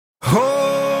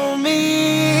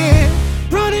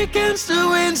against the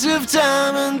winds of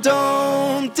time and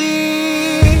don't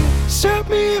desert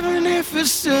me even if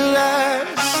it's the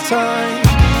last time.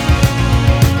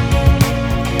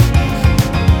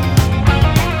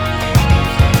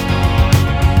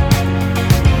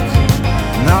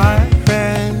 And I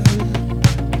ran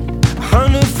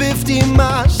 150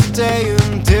 miles a day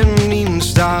and didn't even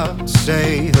stop to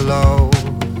say hello.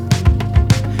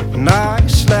 And I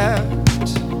slept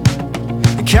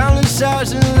countless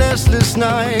hours and restless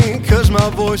night, 'cause my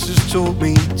voices told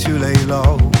me to lay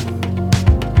low.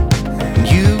 And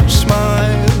you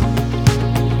smiled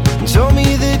and told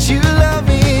me that you love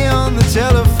me on the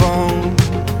telephone.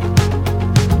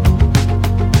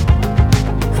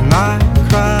 And I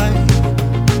cried,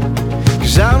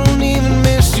 'cause I don't even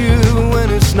miss you when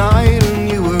it's night and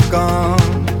you were gone.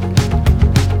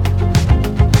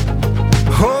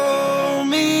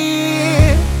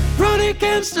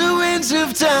 Against the winds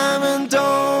of time and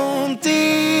don't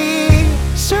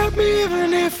desert me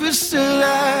even if it's the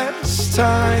last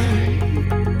time.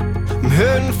 I'm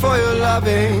hurting for your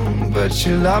loving, but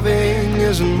your loving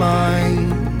isn't mine.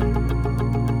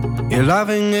 Your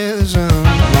loving isn't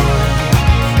mine.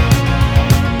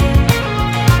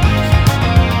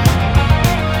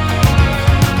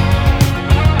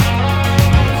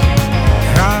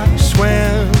 I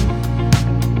swam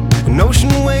an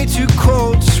ocean way too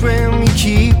cold to swim. You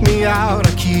keep me out,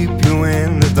 I keep you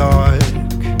in the dark.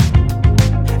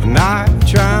 And I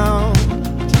drowned,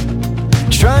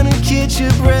 trying to catch a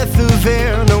breath of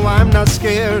air. No, I'm not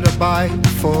scared, I bite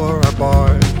before I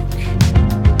bark.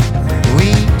 We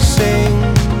sing,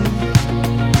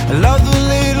 I love the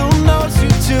little notes you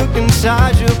took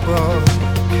inside your book.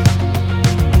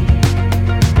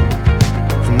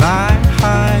 And I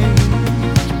hide,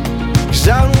 'cause I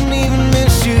don't even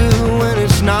miss you when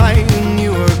it's night and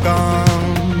you are gone.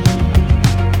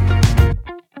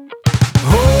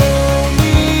 Hold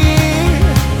me,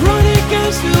 run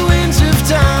against the winds of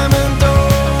time and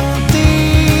don't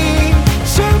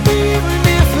desert me even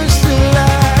if it's the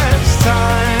last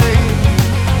time.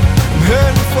 I'm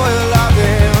hurting for your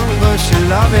loving, but your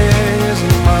loving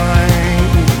isn't mine.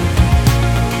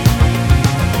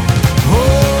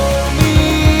 Hold me,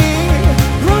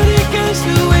 run against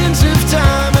the winds of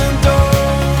time and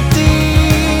don't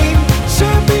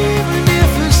desert me even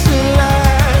if it's the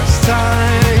last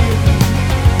time.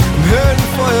 I'm hurting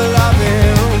for your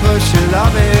loving, but your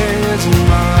loving isn't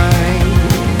mine.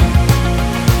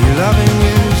 Your loving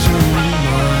isn't mine.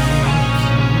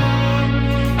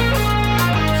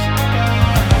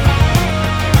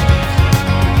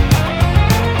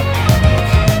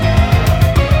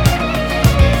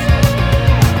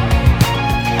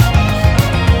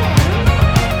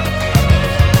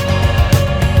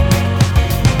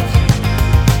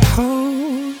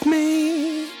 Hold me,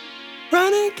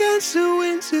 run against the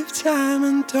winds of time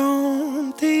and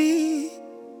don't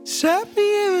desert me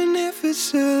even if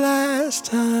it's the last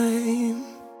time.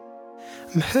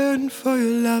 I'm hurting for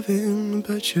your loving,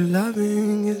 but your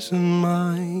loving isn't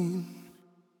mine.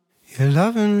 Your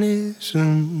loving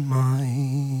isn't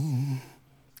mine.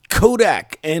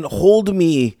 Kodak and Hold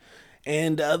Me.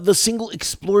 And the single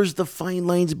explores the fine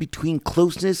lines between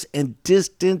closeness and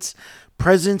distance,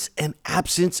 presence and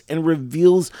absence, and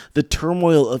reveals the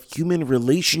turmoil of human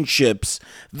relationships.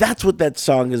 That's what that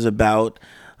song is about.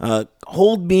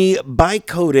 Hold Me by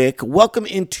Kodak. Welcome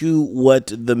into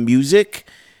What the Music.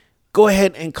 Go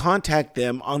ahead and contact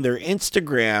them on their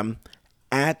Instagram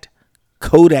at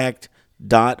kodak.band.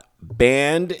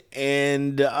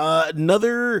 And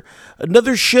another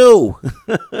show,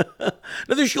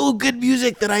 another show of good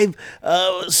music that I've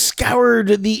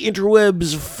scoured the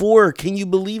interwebs for. Can you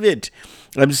believe it?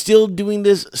 I'm still doing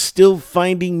this, still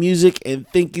finding music, and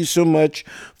thank you so much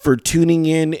for tuning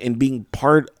in and being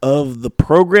part of the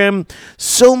program.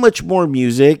 So much more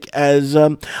music as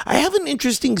I have an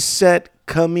interesting set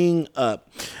coming up.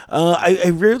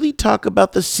 I rarely talk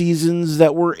about the seasons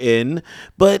that we're in,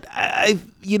 but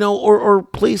or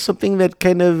play something that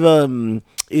kind of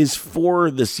is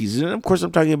for the season. And of course,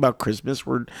 I'm talking about Christmas.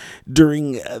 We're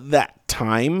during that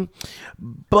time,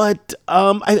 but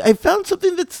I found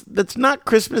something that's not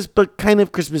Christmas, but kind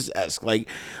of Christmas-esque.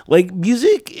 Like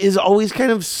music is always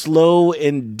kind of slow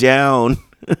and down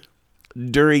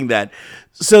during that.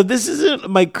 So this isn't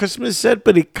my Christmas set,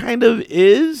 but it kind of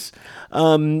is.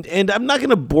 And I'm not going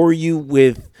to bore you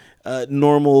with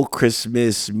normal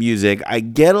Christmas music. I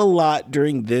get a lot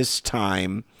during this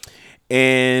time,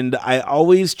 and I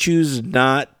always choose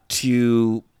not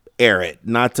to air it,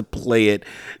 not to play it.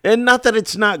 And not that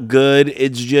it's not good.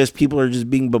 It's just people are just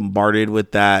being bombarded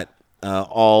with that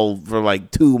all for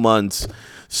like 2 months.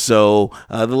 So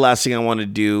the last thing I want to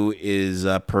do is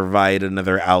provide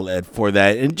another outlet for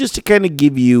that, and just to kind of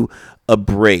give you a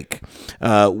break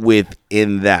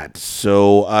within that.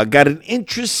 So got an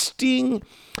interesting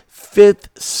fifth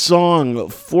song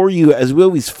for you, as we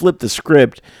always flip the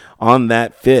script on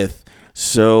that fifth.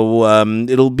 So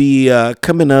it'll be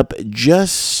coming up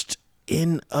just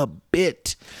in a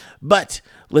bit. But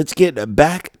let's get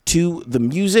back to the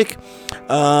music.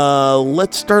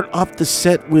 Let's start off the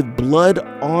set with Blood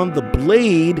on the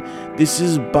Blade. This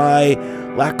is by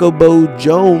Lacobo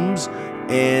Jones.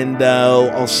 And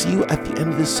I'll see you at the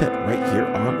end of this set right here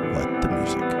on What the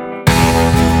Music.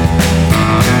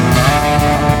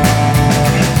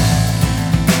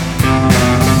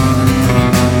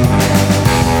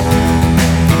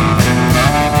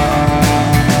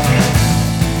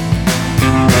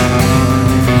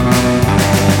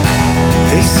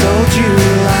 They sold you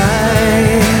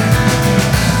life,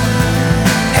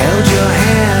 held your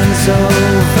hands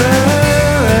over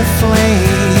a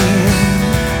flame.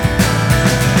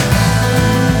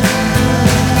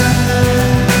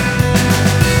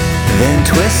 Then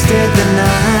twisted the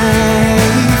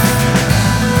knife.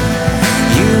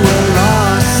 You were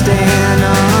lost and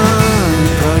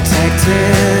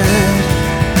unprotected,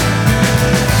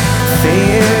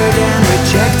 feared and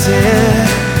rejected.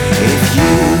 If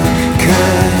you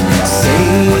could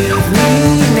save me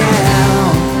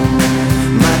now,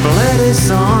 my blood is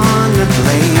on the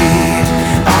blade.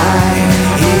 I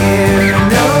hear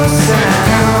no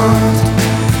sound.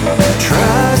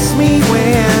 Trust me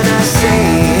when I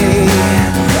say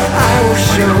I will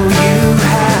show you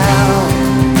how.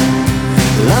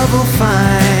 Love will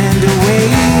find a way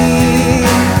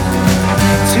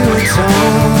to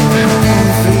atone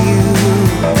for you.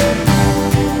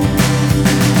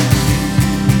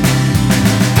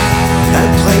 A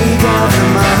plague of the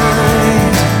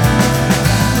mind,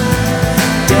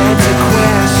 dead to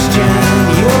question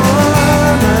your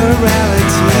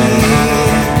morality.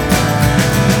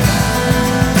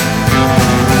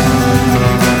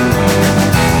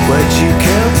 What you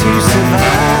kill to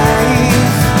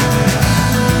survive?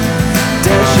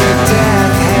 Does your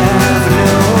death have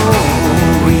no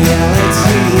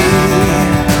reality?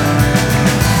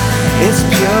 It's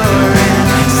pure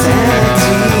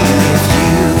insanity. If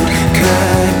you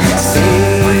could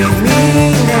save me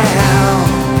now,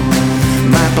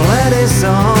 my blood is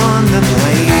on the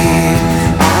blade.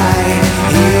 I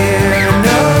hear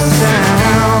no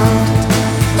sound.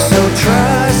 So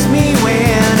trust me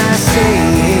when I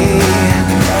say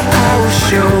I will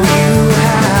show you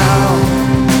how.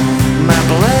 My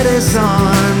blood is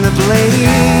on the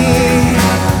blade.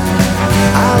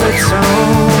 I'll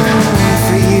atone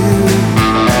for you.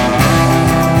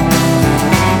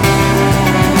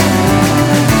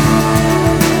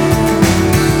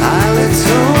 I'll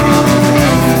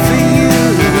atone for you.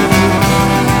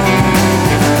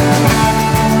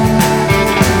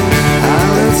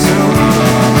 I'll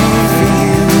atone for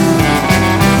you.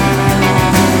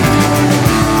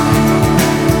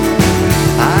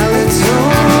 I'll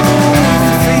atone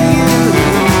for you.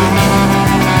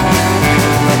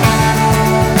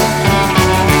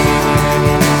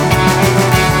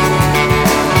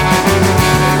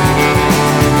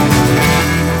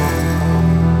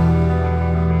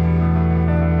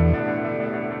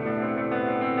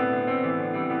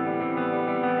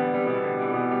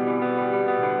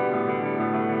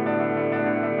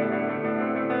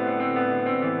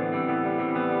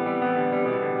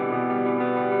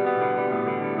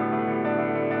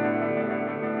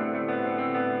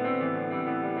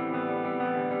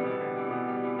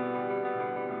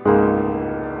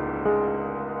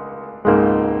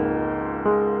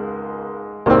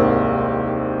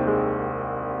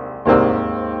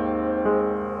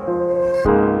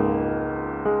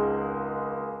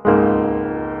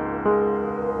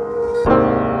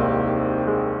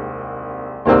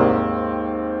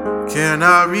 Can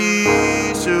I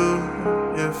reach you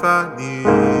if I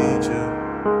need you?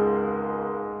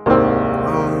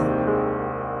 Oh.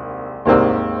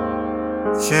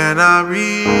 Can I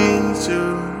reach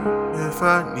you if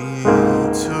I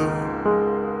need to?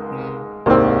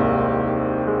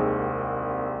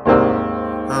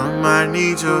 I might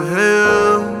need your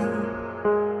help.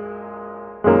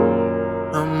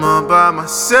 I'm all by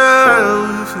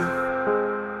myself.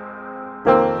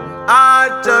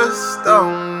 I just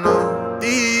don't know.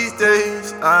 These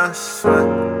days I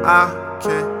swear I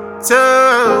can't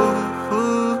tell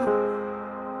who.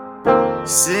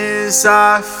 Since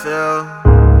I fell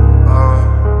off,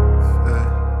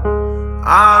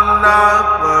 I'm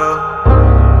not well.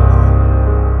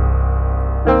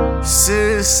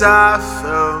 Since I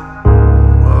fell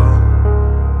off,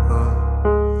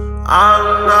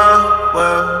 I'm not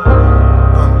welcome.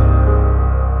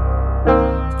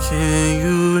 Can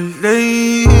you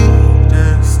lay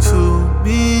next to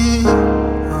me?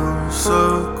 I'm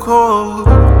so cold.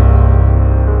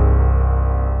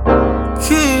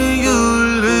 Can you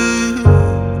lay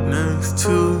next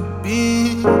to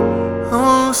me?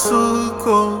 I'm so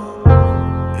cold.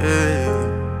 Yeah.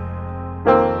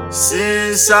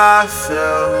 Since I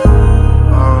fell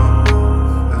off,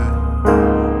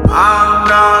 I'm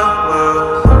not well.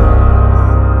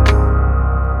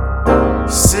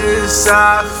 Since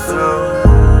I fell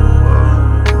off,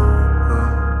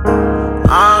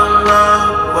 I'm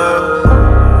not well.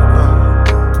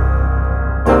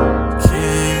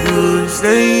 Can you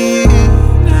stay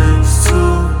next to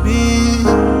me?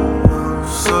 I'm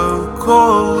so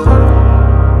cold.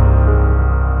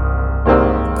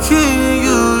 Can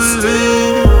you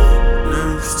stay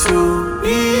next to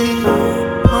me?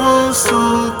 I'm so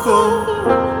cold.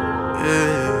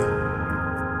 Yeah.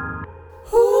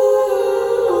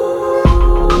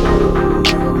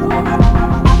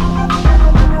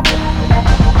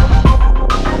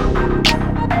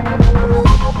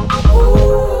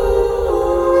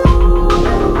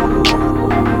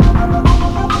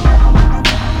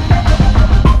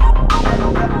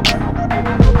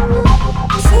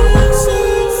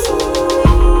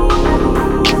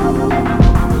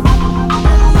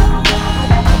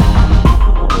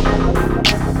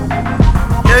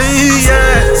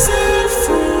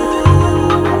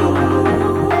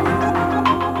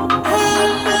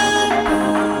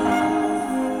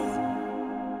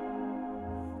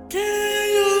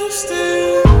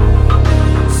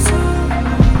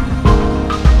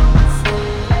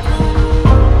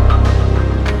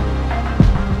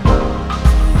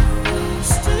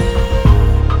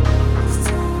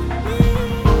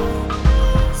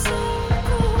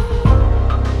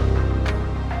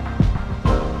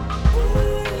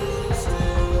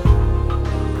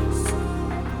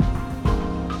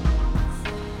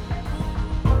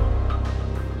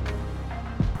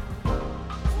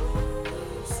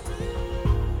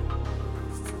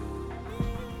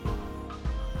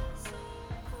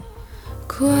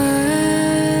 Quietly,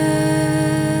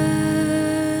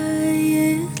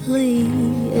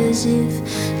 as if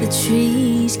the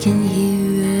trees can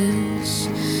hear us,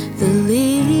 the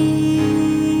leaves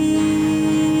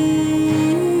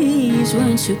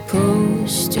weren't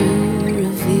supposed to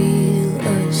reveal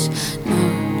us,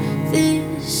 not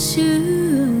this soon.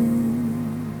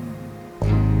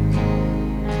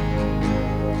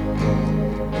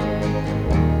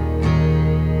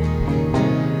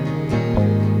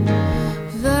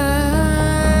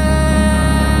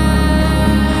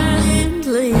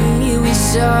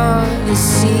 Saw the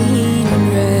scene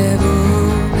unravel.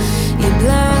 Your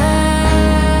blind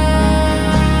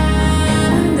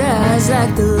eyes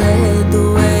like the led the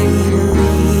way to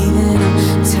leave, and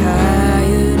I'm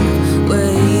tired of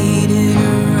waiting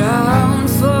around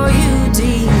for you,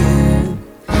 dear.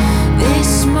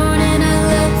 This morning I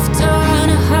left on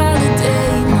a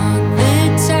holiday, not the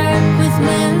type with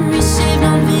memories saved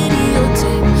on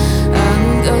videotape. I'm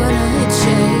gonna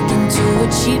check into a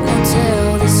cheap motel.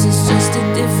 This is just a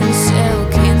different cell.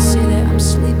 Can't say that I'm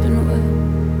sleeping well.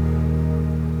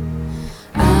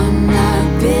 I'm not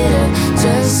bitter,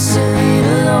 just a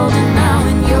little older now,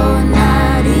 and you're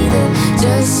not either.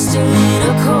 Just a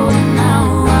little colder now.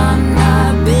 I'm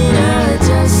not bitter,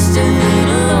 just a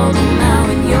little older now,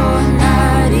 and you're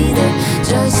not either.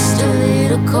 Just a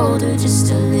little colder,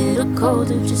 just a little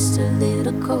colder, just a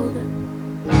little colder.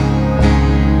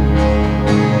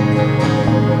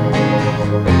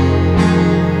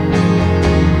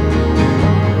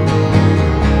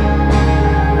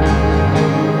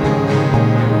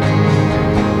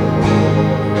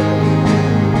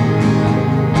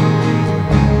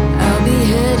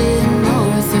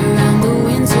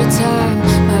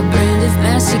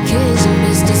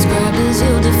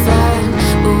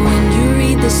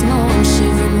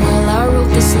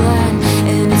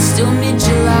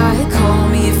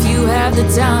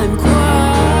 Time quietly,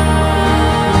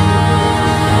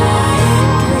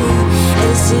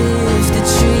 as if the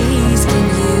trees can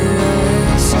hear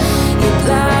us. Your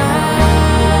blind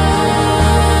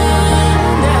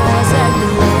eyes like the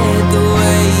led the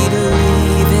way to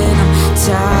leave, and I'm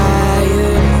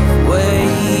tired of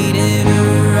waiting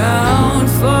around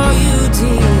for you,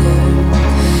 dear.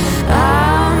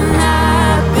 I'm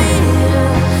not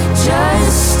bitter,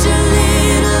 just a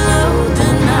little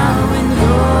older now, and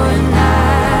you're not.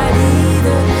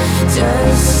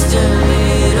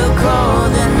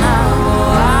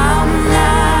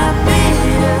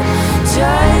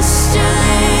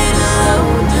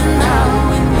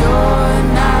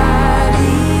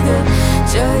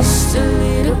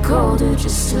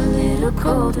 just a little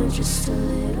colder, just a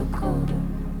little colder.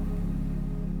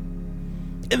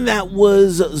 And that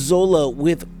was Zola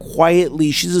with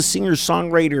Quietly. She's a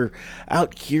singer-songwriter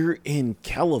out here in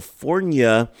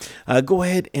California. Go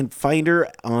ahead and find her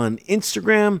on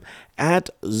Instagram at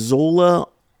Zola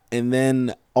and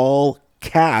then all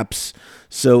caps.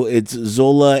 So it's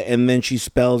Zola and then she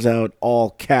spells out all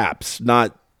caps,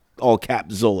 not all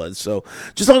caps Zola. So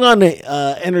just log on to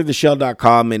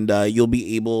entertheshell.com and you'll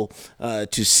be able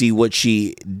to see what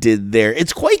she did there.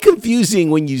 It's quite confusing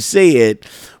when you say it,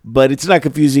 but it's not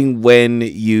confusing when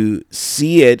you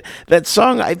see it. That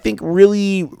song, I think,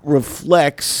 really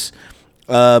reflects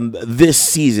this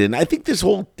season. I think this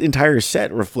whole entire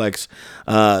set reflects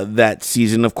that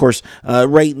season. Of course,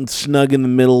 right and snug in the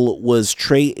middle was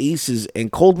Trey Aces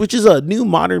and Cold, which is a new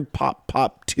modern pop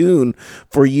tune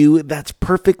for you. That's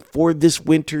perfect for this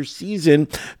winter season.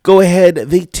 Go ahead.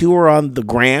 They tour on the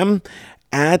gram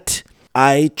at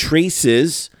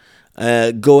iTraces.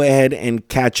 Go ahead and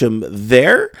catch them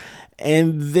there.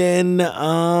 And then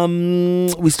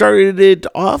we started it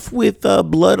off with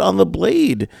Blood on the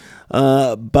Blade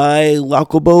by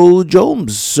Lakobo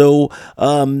Jones. So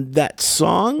that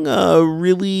song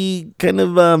really kind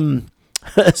of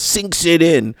sinks it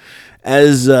in,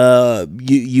 as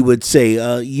you would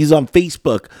say. He's on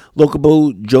Facebook.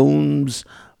 Lakobo Jones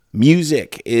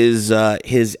Music is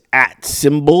his @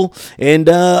 symbol. And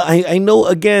I know,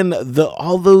 again,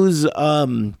 all those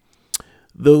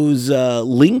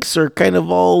links are kind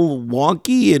of all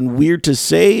wonky and weird to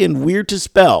say and weird to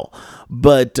spell.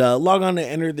 But log on to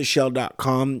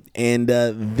entertheshell.com and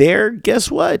there, guess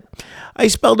what? I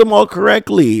spelled them all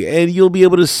correctly, and you'll be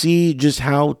able to see just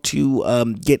how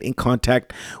to get in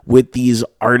contact with these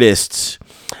artists.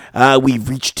 We've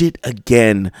reached it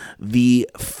again, the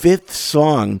 5th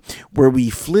song, where we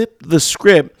flip the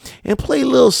script and play a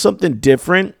little something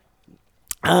different.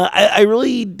 I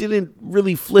really didn't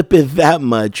really flip it that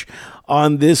much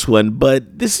on this one,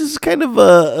 but this is kind of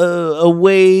a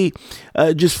way,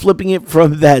 just flipping it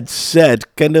from that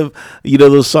set. Kind of,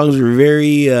 those songs are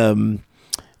very, for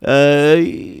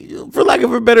lack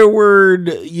of a better word,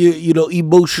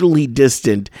 emotionally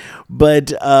distant. But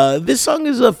this song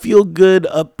is a feel-good,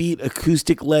 upbeat,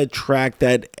 acoustic-led track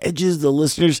that edges the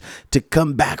listeners to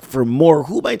come back for more.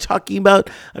 Who am I talking about?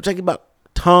 I'm talking about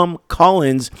Tom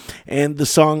Collins and the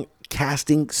song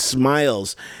Casting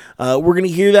Smiles. We're going to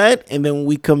hear that, and then when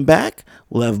we come back,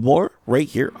 we'll have more right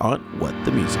here on What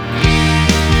the Music.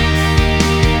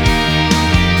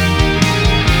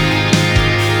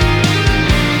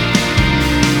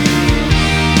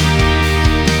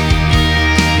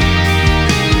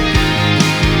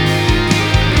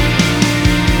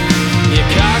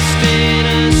 You're casting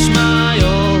a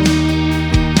smile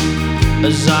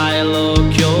as I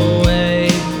look your way.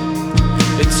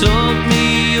 It took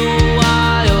me a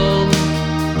while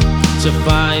to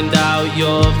find out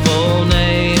your full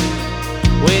name.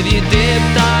 With your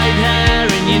dip-dyed hair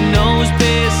and your nose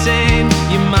piercing,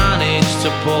 you managed to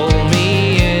pull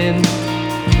me in.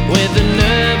 With a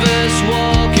nervous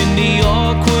walk and the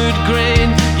awkward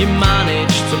grin, you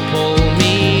managed to pull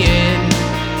me in.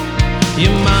 You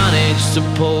managed to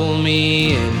pull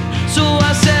me in. So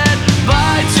I said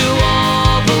bye to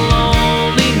all the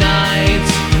lonely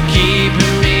nights,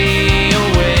 keeping me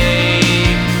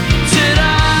awake. Said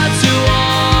I to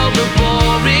all the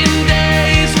boring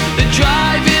days that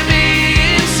driving me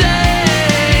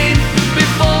insane.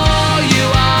 Before you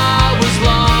I was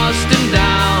lost and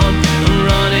down,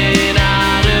 running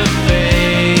out of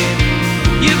faith.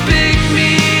 You picked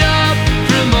me up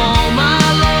from all my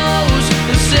lows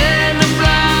and sent them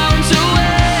round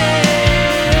away.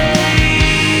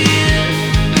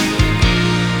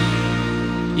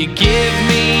 You give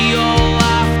me your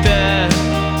laughter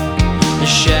and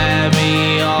share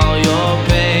me all your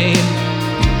pain,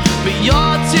 but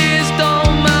your tears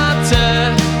don't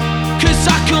matter, 'cause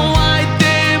I can wipe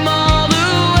them all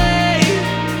away.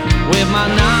 With my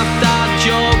napped out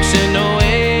jokes and the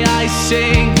way I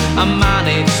sing, I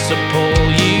managed to pull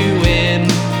you in.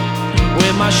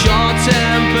 With my short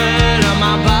temper and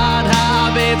my bad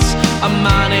habits, I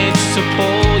managed to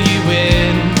pull you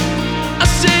in. I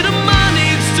said I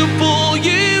managed to pull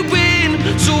you in.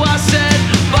 So I said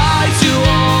bye to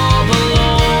all the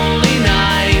lonely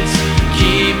nights,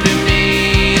 keeping me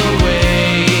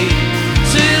away.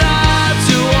 Said I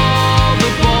to all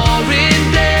the boring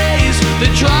days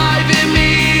that driving me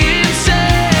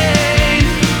insane.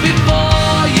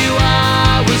 Before you I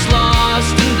was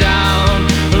lost and down,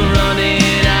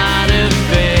 running out of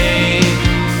faith.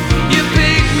 You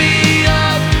picked me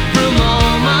up from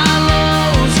all my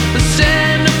lows and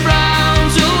sent the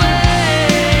frowns away.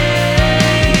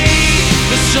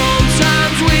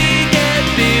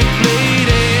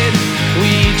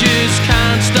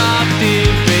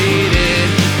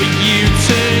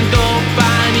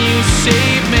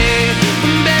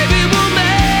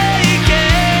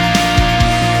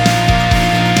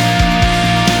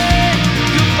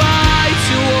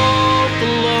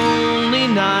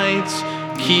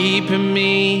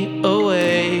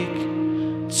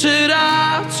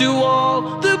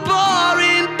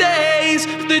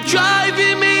 you're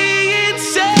driving me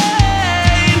insane.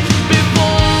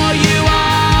 Before you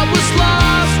I was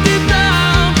lost and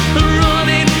now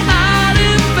running out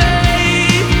of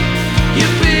faith. You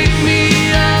pick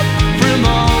me up from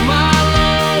all my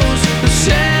lows and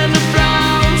send the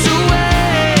frowns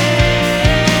away.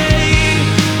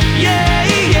 Yeah,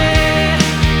 yeah,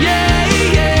 yeah, yeah,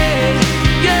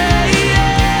 yeah, yeah.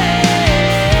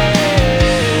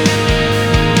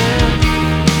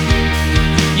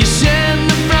 You send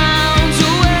the frowns away.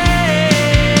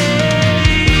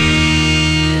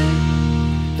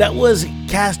 That was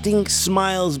Casting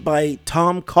Smiles by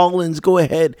Tom Collins. Go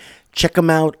ahead, check him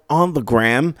out on the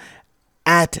gram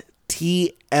at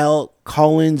TL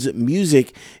Collins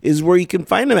Music is where you can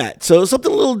find him at. So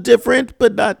something a little different,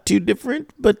 but not too different,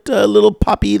 but a little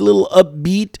poppy, little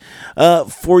upbeat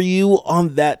for you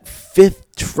on that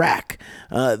fifth track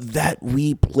that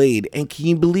we played. And can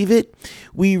you believe it?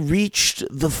 We reached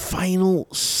the final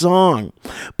song.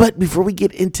 But before we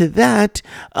get into that,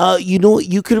 you know what?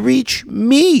 You could reach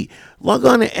me. Log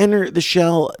on to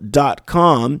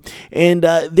entertheshell.com, and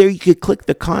there you could click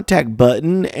the contact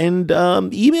button and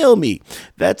email me.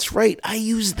 That's right, I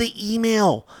use the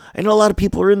email. I know a lot of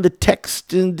people are in the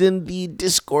text and in the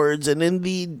Discords and in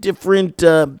the different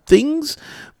things,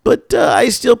 but I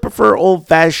still prefer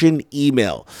old-fashioned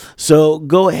email. So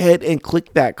go ahead and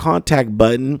click that contact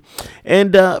button,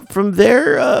 and from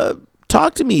there,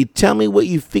 talk to me. Tell me what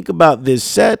you think about this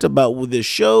set, about this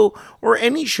show, or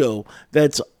any show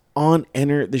that's on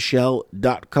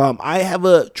entertheshell.com. I have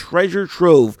a treasure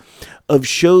trove of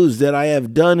shows that I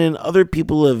have done and other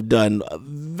people have done. A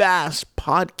vast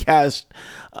podcast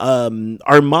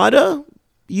armada,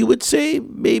 you would say,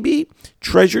 maybe.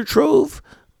 Treasure trove,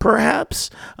 perhaps.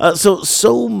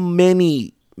 So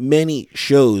many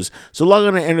shows. So log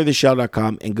on to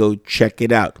entertheshell.com and go check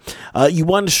it out. You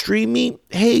want to stream me?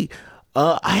 Hey,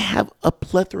 I have a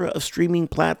plethora of streaming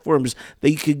platforms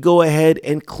that you could go ahead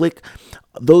and click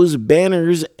those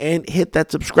banners and hit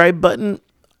that subscribe button.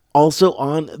 Also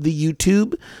on the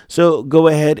YouTube. So go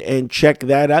ahead and check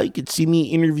that out. You can see me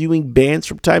interviewing bands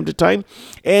from time to time.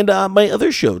 And my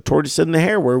other show, Tortoise and the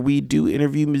Hare, where we do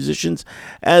interview musicians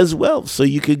as well. So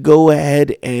you could go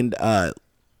ahead and,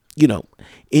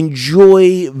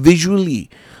 enjoy visually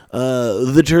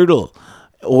the turtle.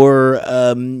 Or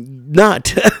not,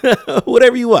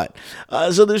 whatever you want.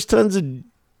 So there's tons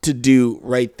to do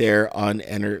right there on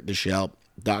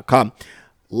entertheshell.com.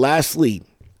 Lastly,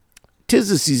 'tis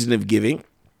the season of giving.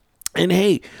 And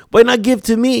hey, why not give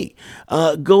to me?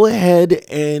 Go ahead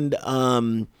and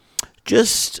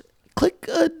just click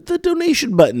the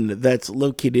donation button that's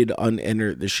located on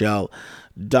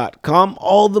entertheshell.com.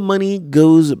 All the money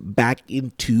goes back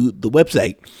into the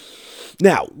website.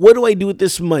 Now, what do I do with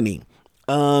this money?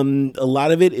 A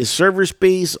lot of it is server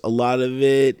space. A lot of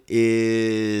it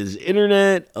is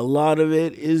internet. A lot of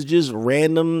it is just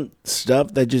random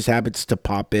stuff that just happens to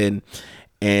pop in.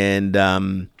 And,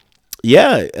 as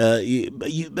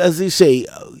they say,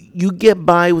 you get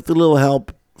by with a little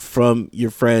help from your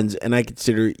friends, and I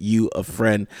consider you a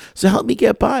friend. So help me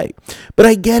get by. But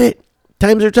I get it.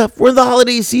 Times are tough. We're in the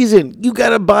holiday season. You got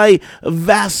to buy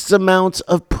vast amounts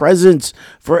of presents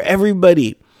for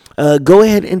everybody. Go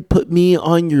ahead and put me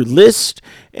on your list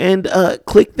and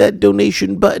click that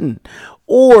donation button.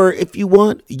 Or if you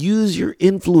want, use your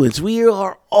influence. We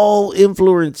are all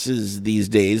influences these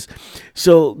days.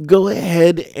 So go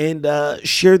ahead and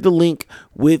share the link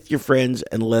with your friends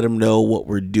and let them know what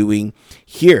we're doing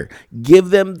here. Give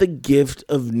them the gift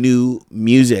of new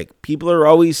music. People are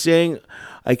always saying,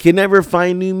 I can never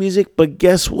find new music, but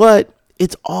guess what?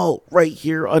 It's all right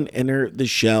here on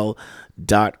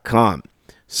entertheshell.com.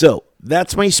 So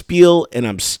that's my spiel, and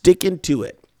I'm sticking to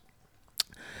it.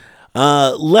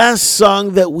 Last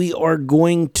song that we are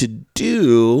going to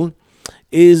do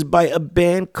is by a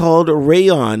band called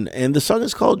Rayon, and the song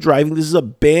is called Driving. This is a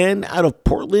band out of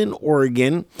Portland,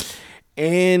 Oregon,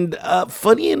 and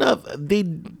funny enough, they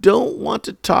don't want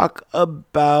to talk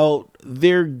about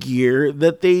their gear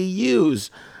that they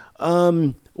use.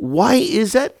 Why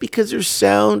is that? Because their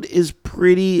sound is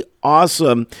pretty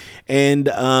awesome, and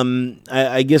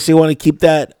I guess they want to keep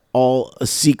that all a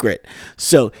secret.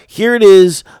 So here it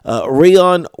is,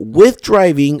 Rayon with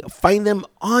Driving. Find them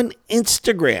on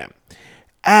Instagram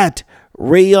at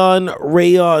Rayon.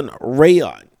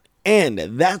 And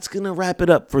that's going to wrap it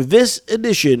up for this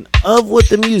edition of What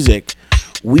the Music.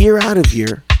 We're out of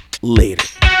here later.